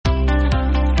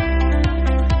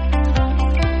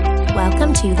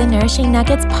welcome to the Nourishing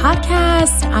Nuggets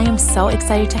podcast. I am so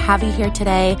excited to have you here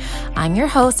today. I'm your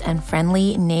host and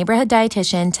friendly neighborhood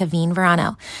dietitian, Taveen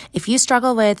Verano. If you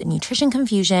struggle with nutrition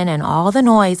confusion and all the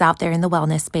noise out there in the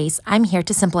wellness space, I'm here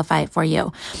to simplify it for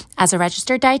you. As a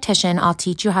registered dietitian, I'll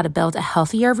teach you how to build a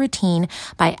healthier routine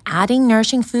by adding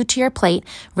nourishing food to your plate,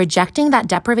 rejecting that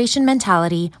deprivation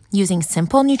mentality, using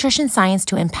simple nutrition science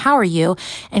to empower you,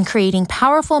 and creating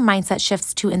powerful mindset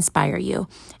shifts to inspire you.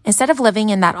 Instead of living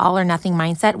in that all or nothing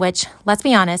mindset, which, let's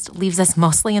be honest, leaves us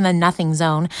mostly in the nothing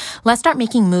zone, let's start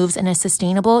making moves in a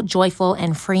sustainable, joyful,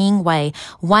 and freeing way,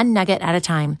 one nugget at a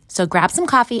time. So grab some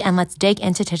coffee and let's dig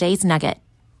into today's nugget.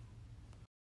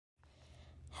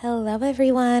 Hello,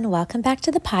 everyone. Welcome back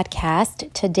to the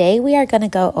podcast. Today, we are going to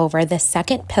go over the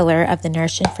second pillar of the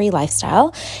Nourishment-Free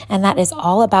lifestyle, and that is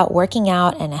all about working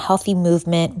out and a healthy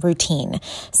movement routine.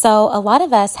 So a lot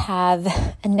of us have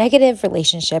a negative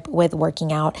relationship with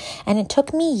working out, and it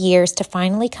took me years to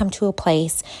finally come to a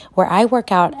place where I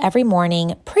work out every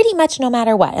morning, pretty much no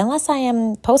matter what, unless I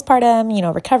am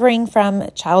postpartum, recovering from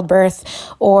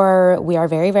childbirth, or we are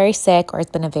very, very sick, or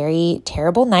it's been a very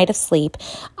terrible night of sleep.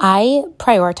 I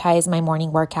prioritize my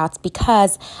morning workouts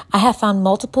because I have found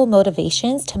multiple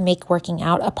motivations to make working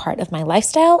out a part of my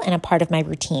lifestyle and a part of my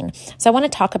routine. So I want to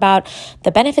talk about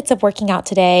the benefits of working out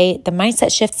today, the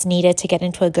mindset shifts needed to get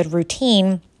into a good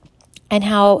routine, and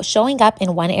how showing up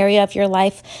in one area of your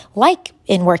life, like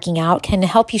in working out, can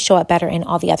help you show up better in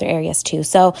all the other areas too.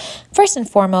 So first and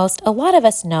foremost, a lot of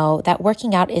us know that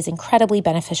working out is incredibly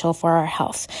beneficial for our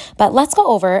health, but let's go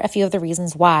over a few of the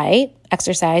reasons why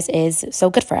exercise is so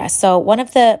good for us. So one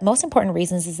of the most important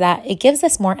reasons is that it gives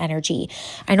us more energy.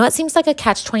 I know it seems like a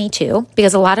catch-22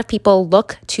 because a lot of people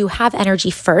look to have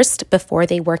energy first before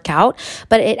they work out,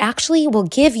 but it actually will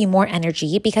give you more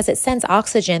energy because it sends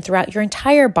oxygen throughout your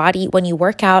entire body when you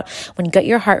work out, when you get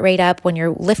your heart rate up, when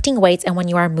you're lifting weights, and when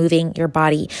you are moving your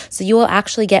body. So you will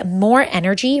actually get more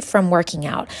energy from working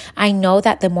out. I know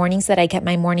that the mornings that I get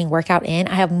my morning workout in,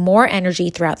 I have more energy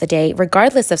throughout the day,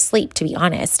 regardless of sleep, to be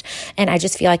honest. And I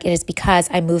just feel like it is because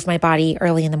I move my body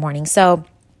early in the morning. So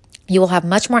you will have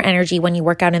much more energy when you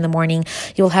work out in the morning.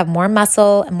 You will have more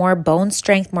muscle, more bone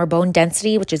strength, more bone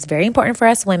density, which is very important for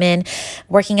us women.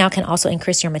 Working out can also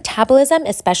increase your metabolism,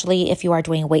 especially if you are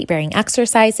doing weight-bearing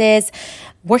exercises.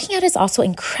 Working out is also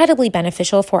incredibly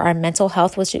beneficial for our mental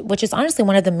health, which is honestly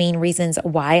one of the main reasons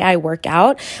why I work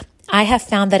out. I have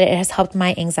found that it has helped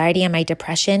my anxiety and my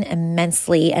depression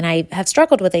immensely, and I have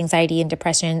struggled with anxiety and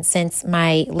depression since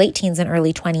my late teens and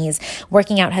early 20s.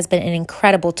 Working out has been an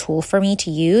incredible tool for me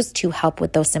to use to help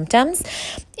with those symptoms,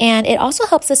 and it also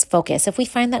helps us focus. If we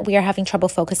find that we are having trouble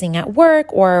focusing at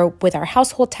work or with our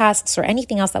household tasks or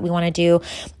anything else that we want to do,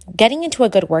 getting into a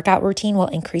good workout routine will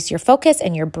increase your focus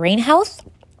and your brain health.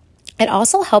 It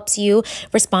also helps you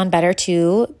respond better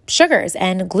to sugars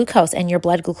and glucose and your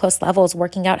blood glucose levels.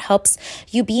 Working out helps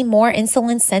you be more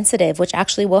insulin sensitive, which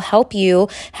actually will help you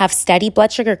have steady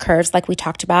blood sugar curves like we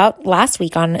talked about last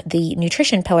week on the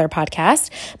Nutrition Pillar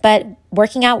podcast. But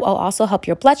working out will also help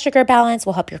your blood sugar balance,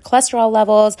 will help your cholesterol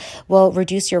levels, will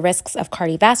reduce your risks of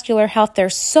cardiovascular health.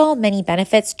 There's so many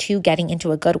benefits to getting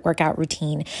into a good workout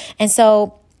routine. And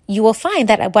so you will find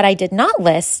that what I did not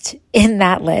list in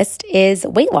that list is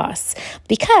weight loss,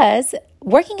 because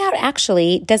working out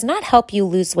actually does not help you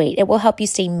lose weight. It will help you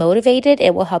stay motivated.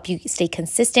 It will help you stay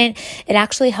consistent. It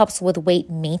actually helps with weight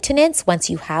maintenance once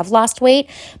you have lost weight.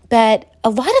 But a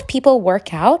lot of people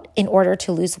work out in order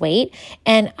to lose weight.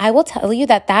 And I will tell you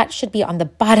that that should be on the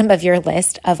bottom of your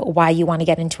list of why you want to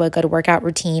get into a good workout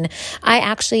routine. I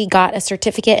actually got a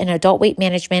certificate in adult weight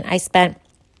management. I spent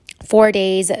 4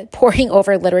 days poring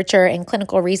over literature and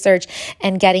clinical research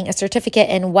and getting a certificate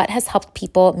in what has helped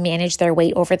people manage their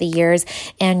weight over the years.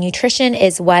 And nutrition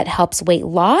is what helps weight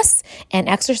loss, and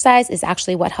exercise is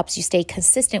actually what helps you stay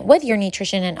consistent with your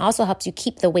nutrition and also helps you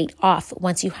keep the weight off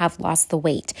once you have lost the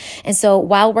weight. And so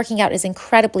while working out is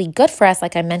incredibly good for us,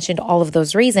 like I mentioned, all of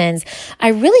those reasons, I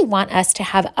really want us to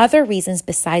have other reasons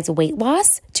besides weight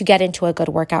loss to get into a good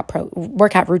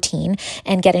workout routine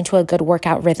and get into a good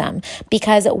workout rhythm.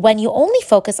 Because when you only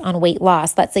focus on weight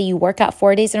loss, let's say you work out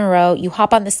 4 days in a row, you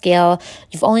hop on the scale,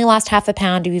 you've only lost half a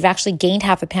pound, or you've actually gained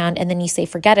half a pound, and then you say,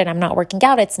 forget it, I'm not working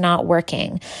out, it's not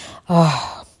working.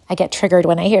 Oh, I get triggered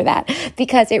when I hear that,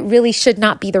 because it really should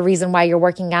not be the reason why you're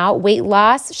working out. Weight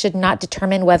loss should not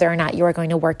determine whether or not you are going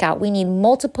to work out. We need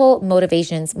multiple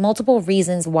motivations, multiple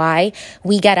reasons why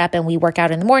we get up and we work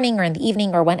out in the morning or in the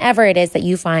evening or whenever it is that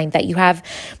you find that you have,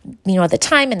 the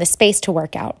time and the space to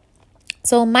work out.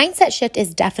 So mindset shift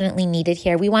is definitely needed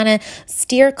here. We want to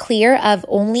steer clear of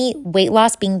only weight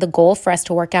loss being the goal for us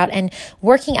to work out and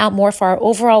working out more for our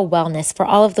overall wellness, for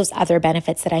all of those other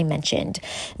benefits that I mentioned.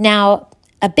 Now,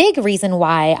 a big reason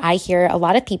why I hear a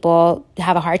lot of people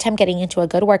have a hard time getting into a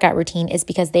good workout routine is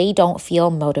because they don't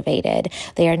feel motivated.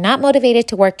 They are not motivated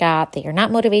to work out. They are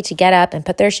not motivated to get up and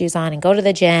put their shoes on and go to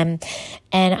the gym.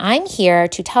 And I'm here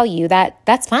to tell you that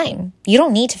that's fine. You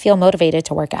don't need to feel motivated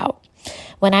to work out.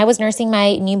 When I was nursing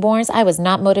my newborns, I was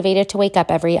not motivated to wake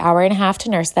up every hour and a half to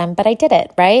nurse them, but I did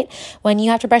it, right? When you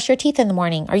have to brush your teeth in the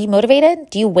morning, are you motivated?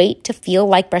 Do you wait to feel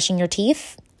like brushing your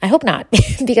teeth? I hope not,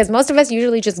 because most of us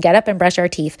usually just get up and brush our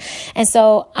teeth. And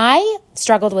so I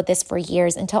struggled with this for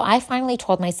years until I finally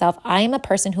told myself I am a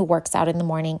person who works out in the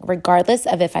morning, regardless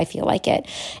of if I feel like it.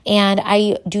 And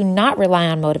I do not rely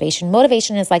on motivation.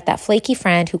 Motivation is like that flaky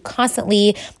friend who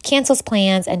constantly cancels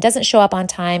plans and doesn't show up on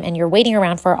time and you're waiting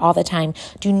around for all the time.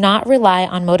 Do not rely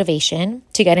on motivation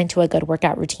to get into a good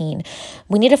workout routine.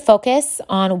 We need to focus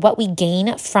on what we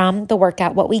gain from the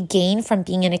workout, what we gain from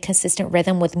being in a consistent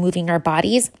rhythm with moving our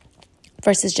bodies,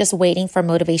 versus just waiting for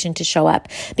motivation to show up.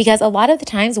 Because a lot of the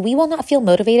times we will not feel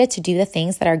motivated to do the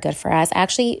things that are good for us. I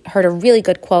actually heard a really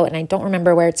good quote and I don't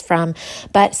remember where it's from,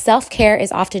 but self-care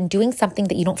is often doing something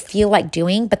that you don't feel like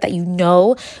doing, but that you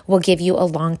know will give you a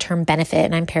long-term benefit.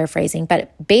 And I'm paraphrasing,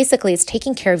 but basically it's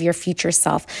taking care of your future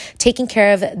self, taking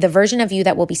care of the version of you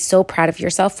that will be so proud of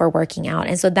yourself for working out.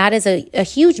 And so that is a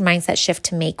huge mindset shift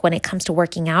to make when it comes to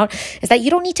working out, is that you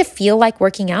don't need to feel like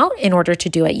working out in order to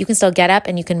do it. You can still get up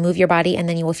and you can move your body, and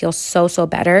then you will feel so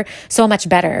much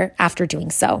better after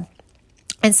doing so.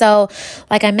 And so,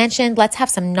 like I mentioned, let's have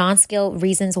some non-skill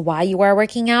reasons why you are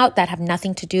working out that have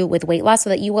nothing to do with weight loss,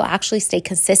 so that you will actually stay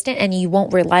consistent and you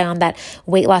won't rely on that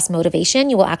weight loss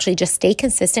motivation. You will actually just stay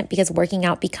consistent because working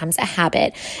out becomes a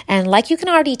habit. And like you can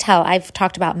already tell, I've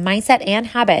talked about mindset and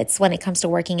habits when it comes to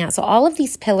working out. So all of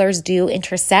these pillars do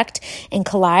intersect and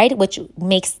collide, which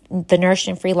makes the Nourished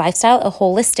and Free lifestyle a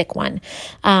holistic one.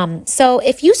 So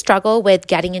if you struggle with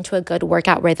getting into a good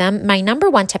workout rhythm, my number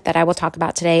one tip that I will talk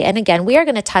about today, and again, we are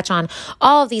going to touch on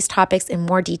all of these topics in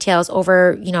more details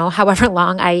over, however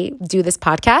long I do this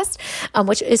podcast,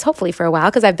 which is hopefully for a while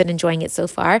because I've been enjoying it so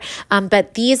far.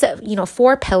 But these,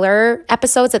 4 pillar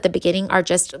episodes at the beginning are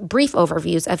just brief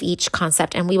overviews of each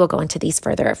concept, and we will go into these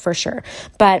further for sure.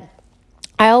 But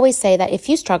I always say that if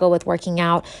you struggle with working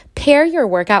out, pair your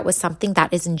workout with something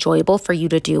that is enjoyable for you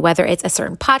to do, whether it's a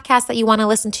certain podcast that you want to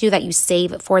listen to that you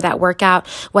save for that workout,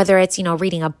 whether it's,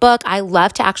 reading a book. I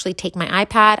love to actually take my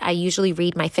iPad. I usually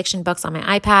read my fiction books on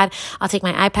my iPad. I'll take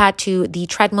my iPad to the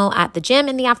treadmill at the gym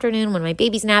in the afternoon when my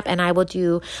babies nap, and I will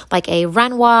do like a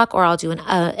run walk, or I'll do an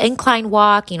incline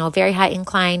walk, very high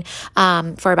incline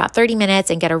for about 30 minutes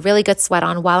and get a really good sweat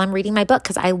on while I'm reading my book,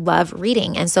 because I love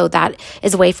reading. And so that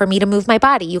is a way for me to move my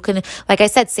body. You can, like I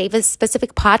said, save a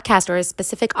specific podcast or a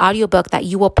specific audiobook that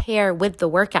you will pair with the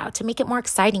workout to make it more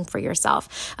exciting for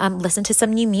yourself. Listen to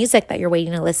some new music that you're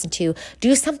waiting to listen to.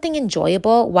 Do something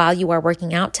enjoyable while you are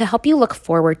working out to help you look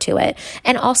forward to it.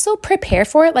 And also prepare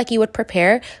for it like you would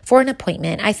prepare for an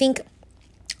appointment. I think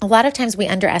a lot of times we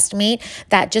underestimate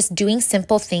that just doing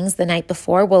simple things the night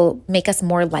before will make us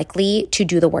more likely to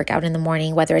do the workout in the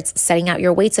morning, whether it's setting out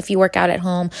your weights if you work out at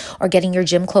home, or getting your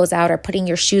gym clothes out, or putting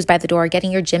your shoes by the door, or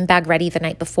getting your gym bag ready the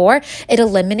night before. It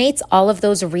eliminates all of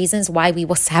those reasons why we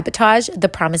will sabotage the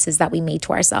promises that we made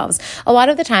to ourselves. A lot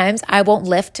of the times I won't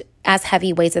lift as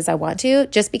heavy weights as I want to,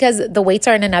 just because the weights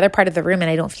are in another part of the room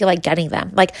and I don't feel like getting them.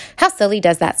 Like, how silly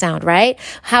does that sound, right?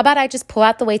 How about I just pull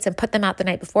out the weights and put them out the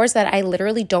night before, so that I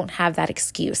literally don't have that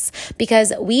excuse?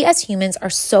 Because we as humans are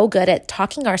so good at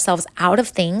talking ourselves out of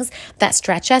things that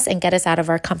stretch us and get us out of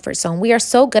our comfort zone. We are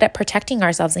so good at protecting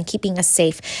ourselves and keeping us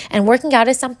safe. And working out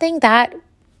is something that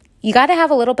you got to have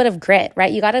a little bit of grit,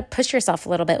 right? You got to push yourself a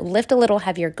little bit, lift a little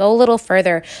heavier, go a little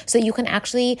further, so you can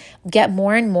actually get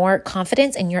more and more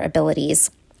confidence in your abilities.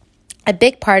 A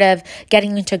big part of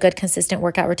getting into a good, consistent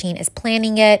workout routine is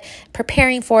planning it,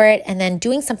 preparing for it, and then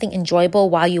doing something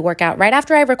enjoyable while you work out. Right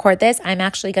after I record this, I'm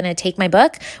actually going to take my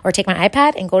book or take my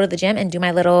iPad and go to the gym and do my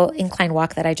little incline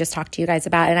walk that I just talked to you guys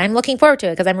about. And I'm looking forward to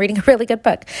it because I'm reading a really good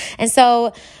book. And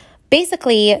so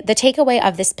basically, the takeaway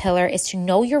of this pillar is to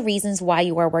know your reasons why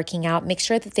you are working out. Make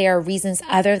sure that there are reasons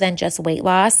other than just weight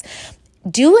loss.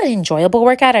 Do an enjoyable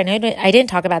workout. I know I didn't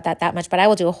talk about that much, but I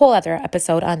will do a whole other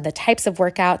episode on the types of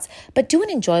workouts. But do an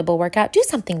enjoyable workout. Do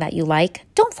something that you like.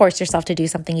 Don't force yourself to do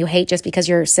something you hate just because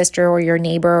your sister or your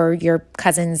neighbor or your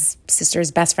cousin's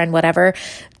sister's best friend, whatever,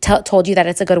 told you that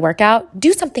it's a good workout,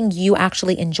 do something you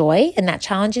actually enjoy and that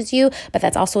challenges you, but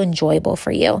that's also enjoyable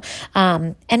for you.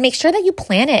 And make sure that you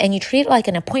plan it and you treat it like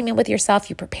an appointment with yourself.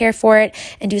 You prepare for it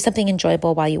and do something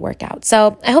enjoyable while you work out.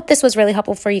 So I hope this was really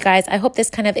helpful for you guys. I hope this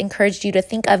kind of encouraged you to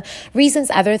think of reasons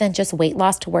other than just weight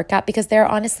loss to work out, because there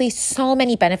are honestly so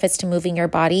many benefits to moving your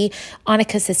body on a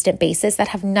consistent basis that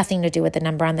have nothing to do with the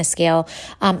number on the scale.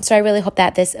 So I really hope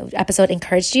that this episode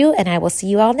encouraged you, and I will see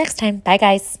you all next time. Bye,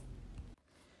 guys.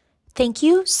 Thank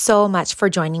you so much for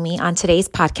joining me on today's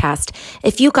podcast.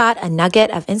 If you got a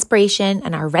nugget of inspiration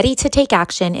and are ready to take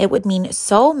action, it would mean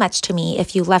so much to me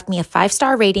if you left me a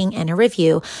 5-star rating and a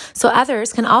review so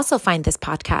others can also find this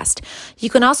podcast. You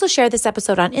can also share this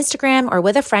episode on Instagram or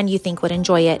with a friend you think would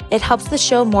enjoy it. It helps the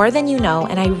show more than you know,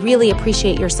 and I really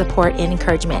appreciate your support and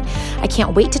encouragement. I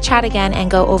can't wait to chat again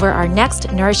and go over our next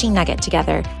nourishing nugget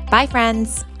together. Bye,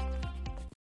 friends.